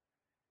it.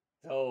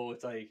 So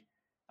it's like,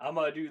 I'm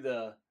going to do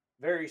the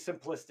very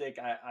simplistic.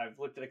 I've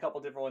looked at a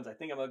couple different ones. I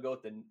think I'm going to go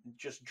with the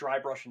just dry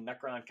brush and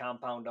Necron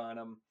compound on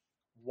them.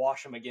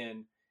 Wash them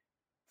again.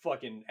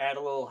 Fucking add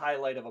a little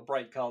highlight of a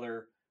bright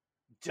color.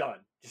 Done.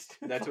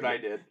 That's what I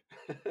did.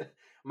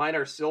 Mine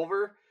are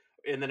silver,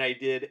 and then I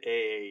did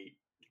a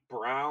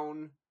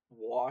brown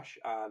wash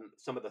on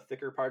some of the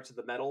thicker parts of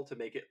the metal to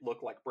make it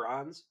look like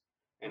bronze.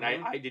 And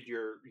I did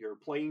your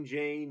plain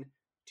Jane,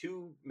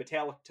 2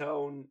 metallic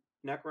tone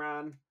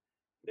Necron.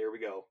 There we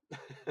go.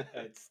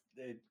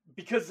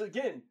 Because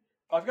again,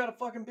 I've got a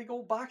fucking big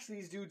old box of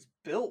these dudes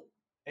built.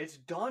 It's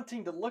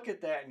daunting to look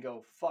at that and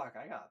go, fuck,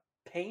 I got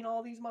paint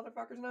all these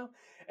motherfuckers now.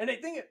 And I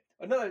think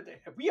another thing,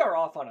 we are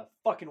off on a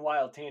fucking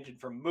wild tangent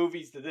from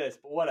movies to this,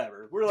 but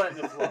whatever, we're letting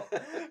it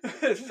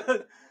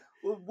flow.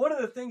 One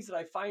of the things that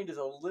I find is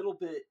a little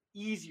bit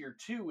easier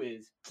too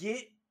is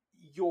get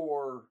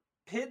your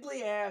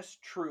piddly ass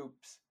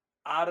troops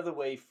out of the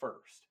way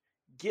first.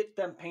 Get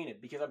them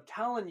painted, because I'm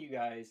telling you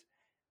guys,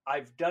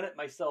 I've done it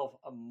myself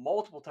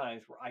multiple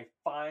times where I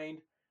find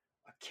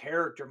a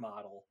character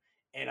model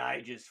and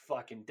I just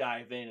fucking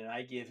dive in and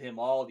I give him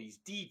all these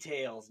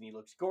details and he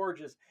looks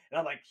gorgeous. And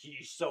I'm like,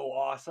 he's so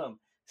awesome.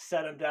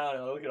 Set him down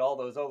and I look at all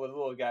those other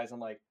little guys. I'm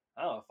like,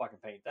 I don't want to fucking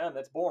paint them.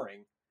 That's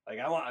boring.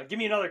 Like, give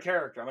me another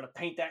character. I'm going to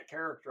paint that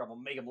character. I'm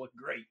going to make him look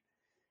great.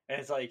 And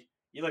it's like,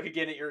 you look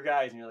again at your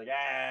guys and you're like,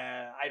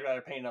 I'd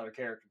rather paint another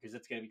character because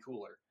it's going to be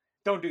cooler.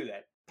 Don't do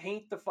that.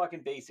 Paint the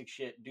fucking basic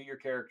shit. Do your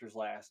characters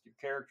last. Your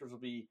characters will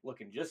be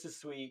looking just as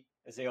sweet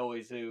as they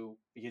always do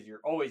because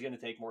you're always going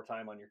to take more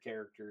time on your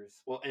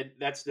characters. Well, and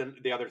that's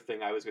the other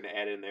thing I was going to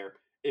add in there.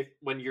 If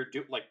when you're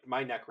like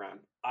my Necron,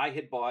 I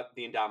had bought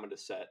the Indominus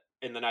set,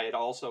 and then I had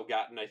also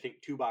gotten I think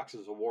 2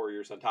 boxes of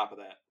Warriors on top of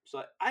that.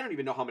 So I don't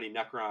even know how many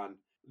Necron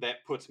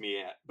that puts me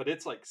at, but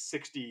it's like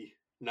 60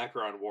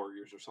 Necron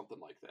Warriors or something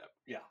like that.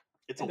 Yeah,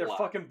 it's and a they're lot.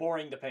 fucking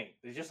boring to paint.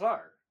 They just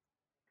are.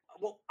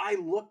 Well, I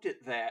looked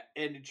at that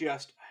and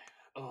just,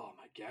 oh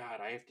my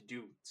god, I have to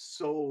do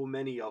so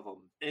many of them,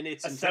 and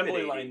it's Assembly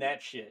line intimidating.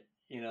 that shit,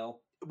 you know.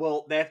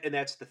 Well,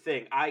 that's the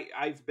thing.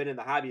 I've been in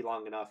the hobby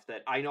long enough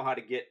that I know how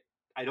to get.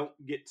 I don't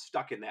get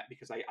stuck in that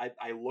because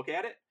I look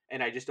at it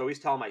and I just always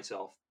tell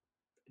myself,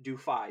 do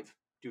 5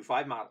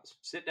 models,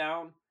 sit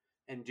down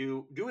and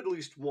do at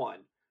least one,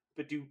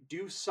 but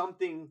do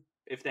something.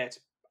 If that's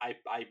I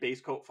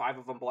base coat 5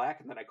 of them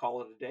black and then I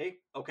call it a day,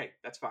 okay,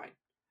 that's fine.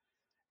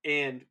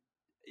 And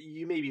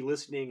you may be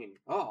listening and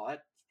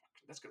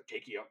that's going to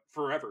take you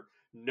forever.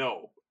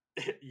 No,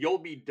 you'll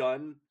be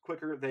done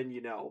quicker than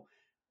you know.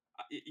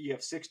 You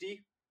have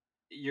 60,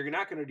 you're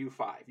not going to do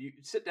 5. You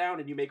sit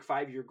down and you make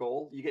 5 your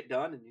goal. You get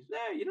done and you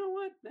say, you know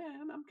what?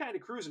 I'm kind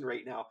of cruising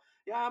right now.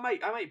 Yeah, I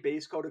might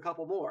base coat a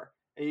couple more.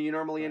 And you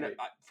normally end up,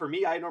 for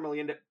me, I normally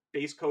end up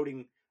base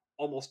coating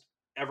almost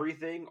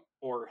everything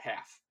or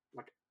half.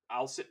 Like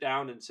I'll sit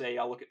down and say,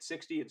 I'll look at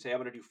 60 and say, I'm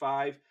going to do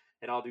 5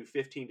 and I'll do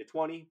 15 to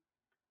 20,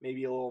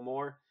 maybe a little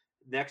more.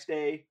 Next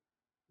day,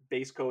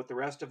 base coat the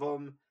rest of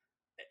them.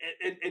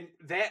 And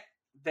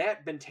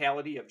that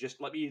mentality of just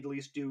let me at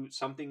least do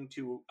something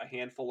to a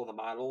handful of the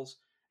models,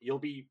 you'll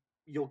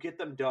get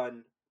them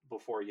done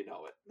before you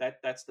know it.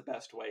 That's the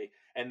best way.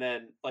 And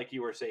then like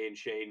you were saying,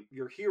 Shane,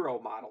 your hero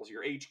models,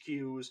 your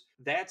HQs,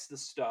 that's the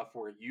stuff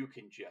where you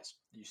can just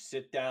you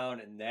sit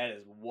down and that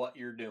is what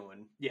you're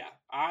doing. Yeah,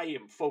 I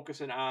am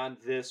focusing on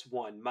this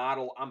one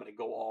model. I'm going to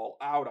go all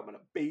out. I'm going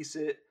to base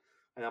it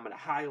and I'm going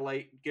to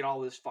highlight, get all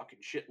this fucking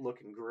shit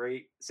looking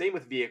great. Same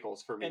with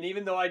vehicles for me. And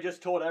even though I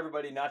just told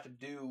everybody not to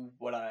do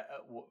what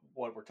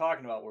we're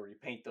talking about, where you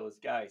paint those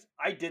guys,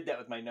 I did that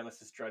with my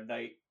Nemesis Dread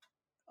Knight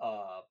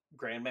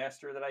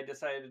Grandmaster that I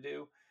decided to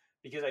do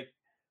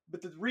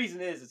but the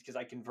reason is because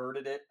I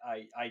converted it.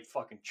 I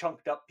fucking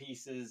chunked up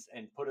pieces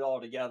and put it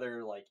all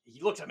together. Like,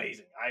 he looks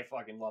amazing. I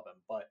fucking love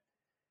him. But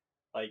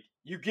like,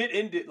 you get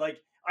into, like,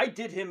 I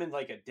did him in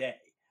like a day.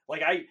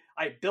 Like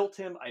I built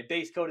him, I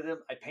base coated him,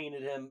 I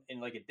painted him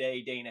in like a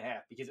day and a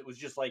half, because it was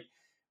just like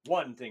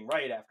one thing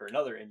right after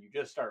another, and you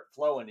just start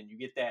flowing and you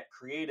get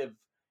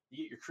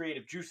your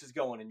creative juices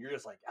going, and you're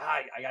just like,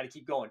 I got to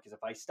keep going, because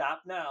if I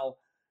stop now,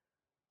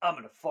 I'm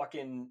gonna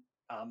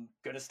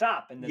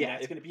stop, and then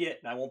that's gonna be it,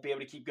 and I won't be able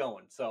to keep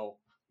going. So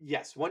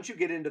yes, once you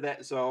get into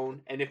that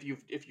zone, and if you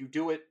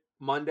do it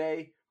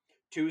Monday,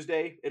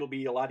 Tuesday, it'll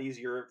be a lot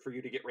easier for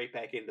you to get right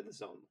back into the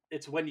zone.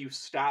 It's when you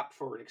stop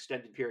for an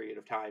extended period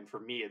of time,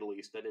 for me at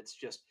least, that it's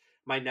just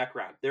my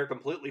Necron. They're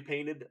completely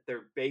painted,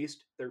 they're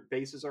based, their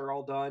bases are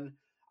all done.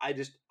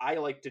 I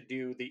like to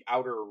do the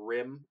outer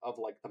rim of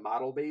like the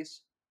model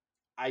base.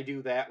 I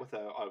do that with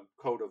a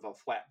coat of a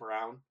flat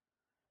brown,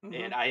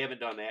 and I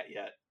haven't done that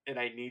yet, and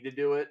I need to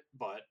do it,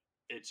 but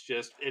it's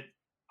just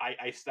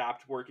I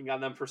stopped working on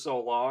them for so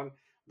long.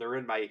 They're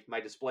in my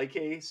display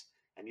case.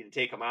 I need to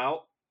take them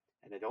out,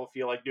 and I don't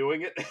feel like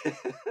doing it.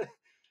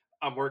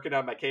 I'm working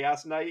on my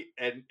Chaos Knight,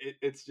 and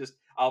it's just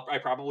I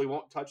probably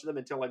won't touch them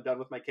until I'm done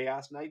with my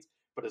Chaos Knights.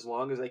 But as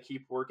long as I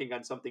keep working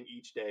on something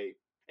each day,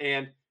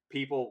 and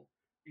people,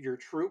 your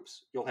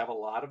troops, you'll have a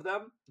lot of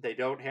them. They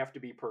don't have to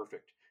be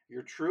perfect.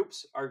 Your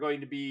troops are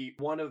going to be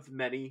one of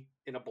many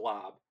in a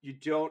blob. You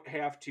don't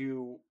have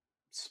to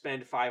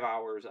spend 5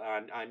 hours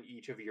on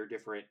each of your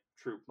different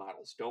troop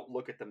models. Don't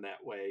look at them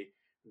that way.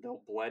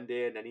 They'll blend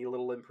in. Any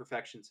little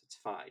imperfections, it's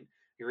fine.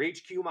 Your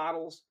HQ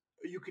models,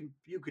 you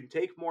can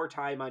take more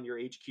time on your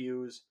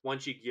HQs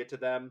once you get to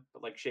them.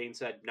 But like Shane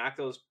said, knock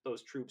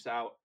those troops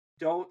out.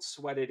 Don't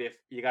sweat it if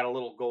you got a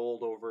little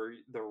gold over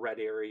the red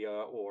area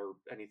or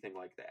anything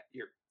like that.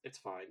 It's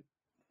fine.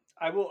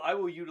 I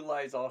will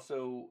utilize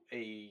also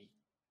a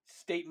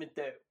statement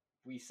that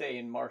we say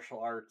in martial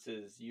arts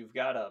is you've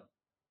got to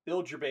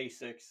build your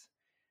basics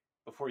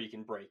before you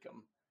can break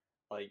them.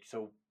 Like,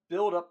 so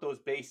build up those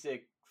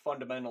basic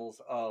fundamentals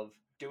of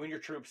doing your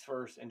troops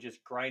first and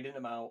just grinding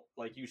them out,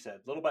 like you said,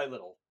 little by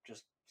little.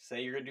 Just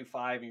say you're going to do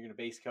 5 and you're going to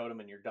base coat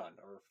them and you're done.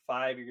 Or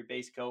 5, you're going to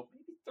base coat,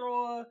 maybe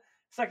throw a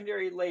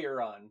secondary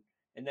layer on,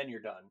 and then you're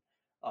done.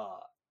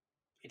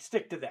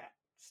 Stick to that.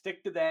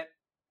 Stick to that.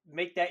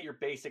 Make that your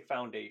basic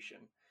foundation.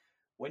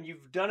 When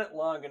you've done it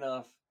long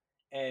enough,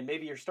 and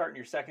maybe you're starting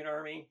your second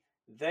army,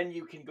 then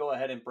you can go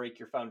ahead and break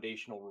your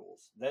foundational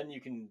rules. Then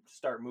you can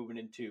start moving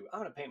into, I'm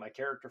going to paint my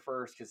character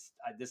first because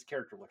this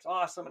character looks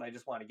awesome and I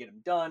just want to get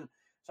him done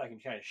so I can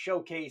kind of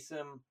showcase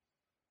him.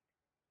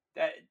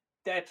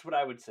 That's what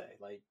I would say.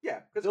 Like,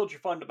 yeah, build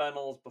your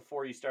fundamentals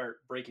before you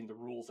start breaking the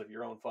rules of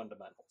your own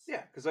fundamentals.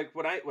 Yeah, because like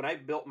when I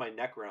built my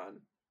Necron,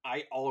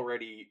 I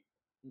already,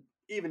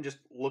 even just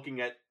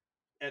looking at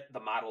the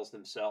models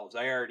themselves,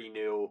 I already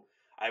knew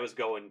I was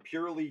going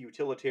purely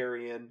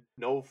utilitarian,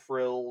 no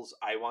frills.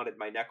 I wanted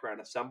my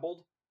Necron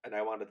assembled, and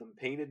I wanted them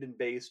painted and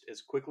based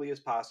as quickly as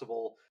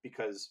possible,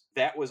 because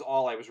that was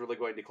all I was really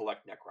going to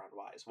collect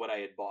Necron-wise, what I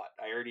had bought.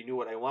 I already knew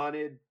what I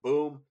wanted.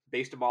 Boom.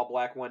 Based them all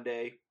black one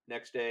day.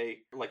 Next day,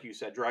 like you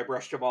said, dry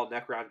brushed them all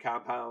Necron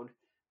compound.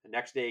 The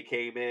next day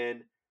came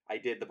in. I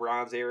did the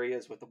bronze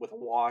areas with a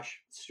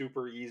wash.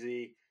 Super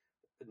easy.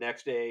 The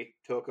next day,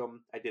 took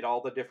them. I did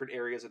all the different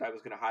areas that I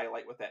was going to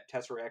highlight with that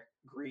Tesseract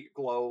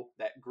glow,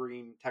 that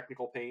green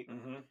technical paint.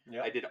 Mm-hmm.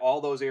 Yep. I did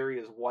all those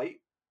areas white,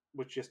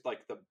 with just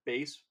like the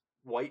base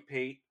white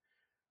paint.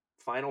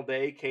 Final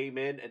day came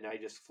in, and I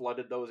just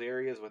flooded those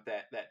areas with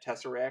that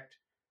Tesseract,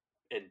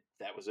 and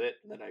that was it.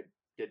 And then I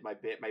did my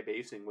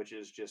basing, which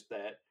is just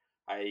that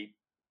I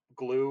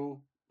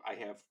glue. I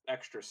have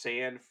extra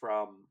sand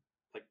from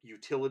like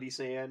utility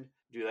sand.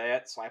 Do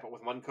that, slap it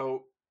with one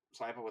coat,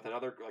 slap it with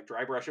another, like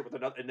dry brush it with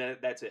another, and then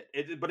that's it.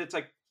 But it's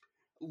like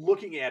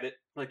looking at it,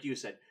 like you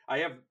said, I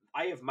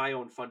have my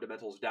own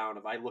fundamentals down.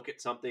 If I look at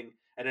something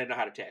and I know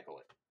how to tackle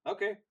it,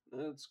 okay,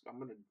 I'm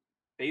gonna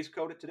base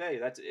coat it today.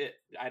 That's it.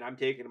 And I'm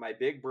taking my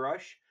big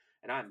brush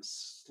and I'm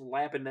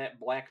slapping that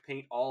black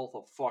paint all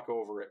the fuck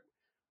over it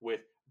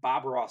with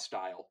Bob Ross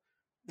style.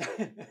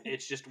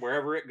 It's just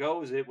wherever it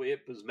goes, it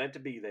was meant to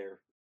be there.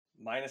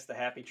 Minus the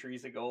happy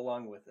trees that go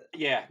along with it.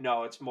 Yeah,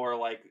 no, it's more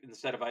like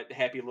instead of a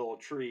happy little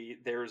tree,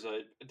 there's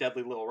a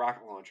deadly little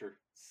rocket launcher.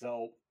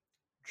 So,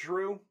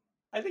 Drew,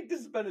 I think this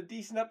has been a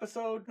decent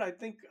episode, and I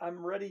think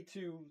I'm ready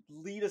to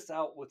lead us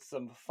out with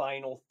some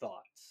final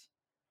thoughts.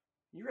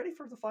 You ready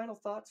for the final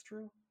thoughts,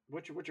 Drew?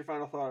 What's your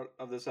final thought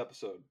of this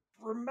episode?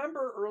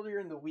 Remember earlier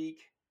in the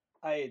week,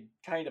 I had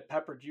kind of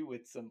peppered you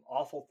with some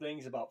awful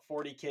things about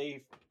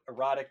 40K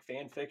erotic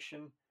fan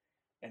fiction,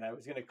 and I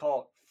was going to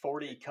call it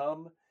 40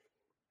 Cum.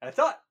 And I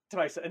thought to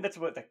myself, and that's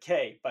with a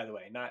K, by the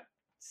way, not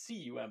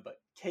C-U-M, but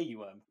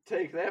K-U-M.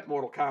 Take that,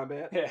 Mortal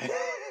Kombat. Yeah.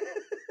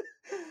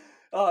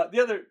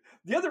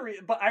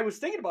 But I was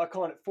thinking about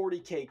calling it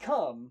 40K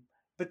Cum,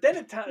 but then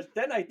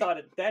I thought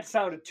that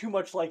sounded too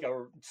much like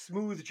a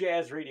smooth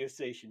jazz radio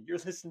station. You're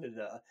listening to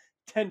the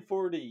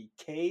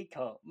 1040K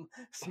Cum,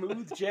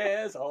 smooth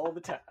jazz all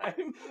the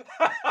time.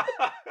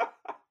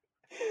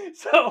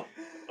 So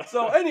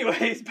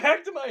anyways,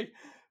 back to my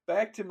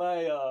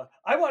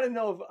I want to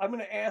know if I'm going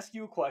to ask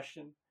you a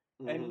question,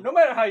 and no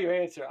matter how you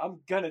answer,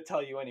 I'm going to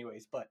tell you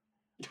anyways, but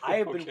I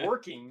have been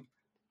working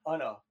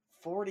on a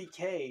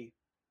 40K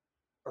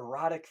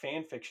erotic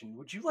fan fiction.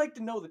 Would you like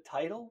to know the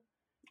title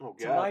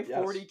to my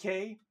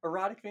 40K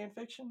erotic fan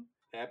fiction?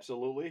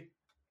 Absolutely.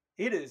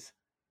 It is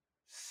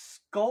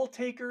Skull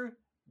Taker,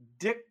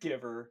 Dick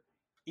Giver.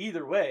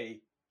 Either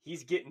way,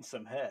 he's getting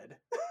some head.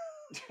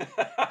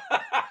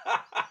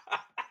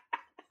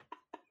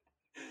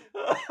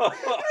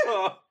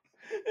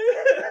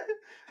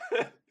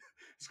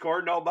 Does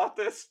Corn know about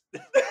this?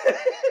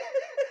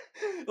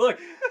 Look,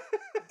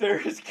 there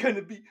is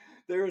gonna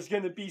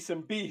be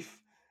some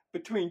beef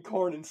between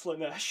Corn and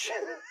Slanesh.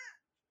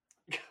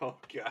 Oh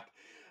God,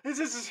 this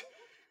is.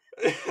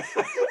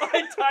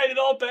 I tied it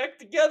all back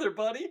together,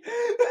 buddy.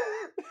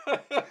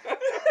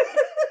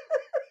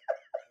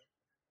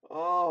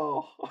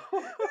 Oh,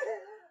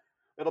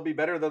 it'll be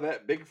better than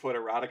that Bigfoot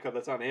erotica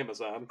that's on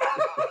Amazon.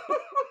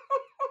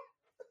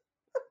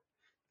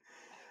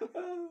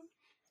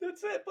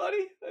 That's it,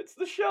 buddy. That's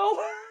the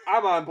show.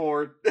 I'm on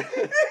board.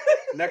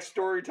 Next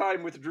story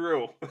time with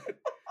Drew.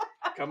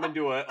 Coming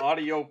to an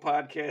audio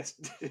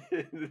podcast.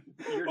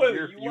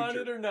 Whether you want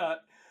it or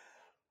not.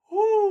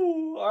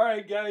 Woo! All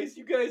right, guys.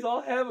 You guys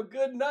all have a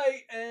good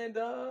night, and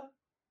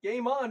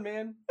game on,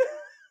 man.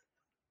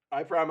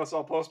 I promise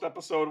I'll post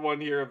episode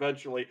 1 here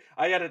eventually.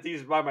 I edit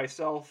these by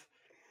myself.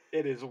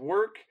 It is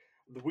work.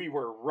 We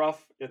were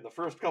rough in the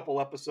first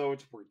couple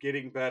episodes. We're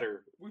getting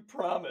better. We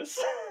promise.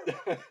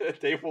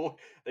 They will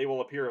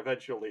appear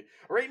eventually.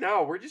 Right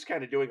now, we're just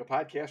kind of doing a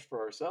podcast for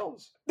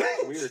ourselves.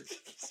 It's weird.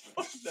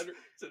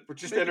 We're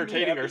just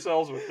entertaining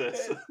ourselves with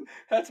this.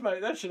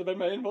 That should have been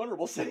my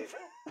invulnerable save.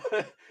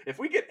 If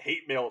we get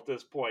hate mail at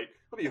this point,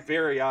 it'll be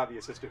very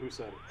obvious as to who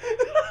said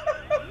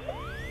it.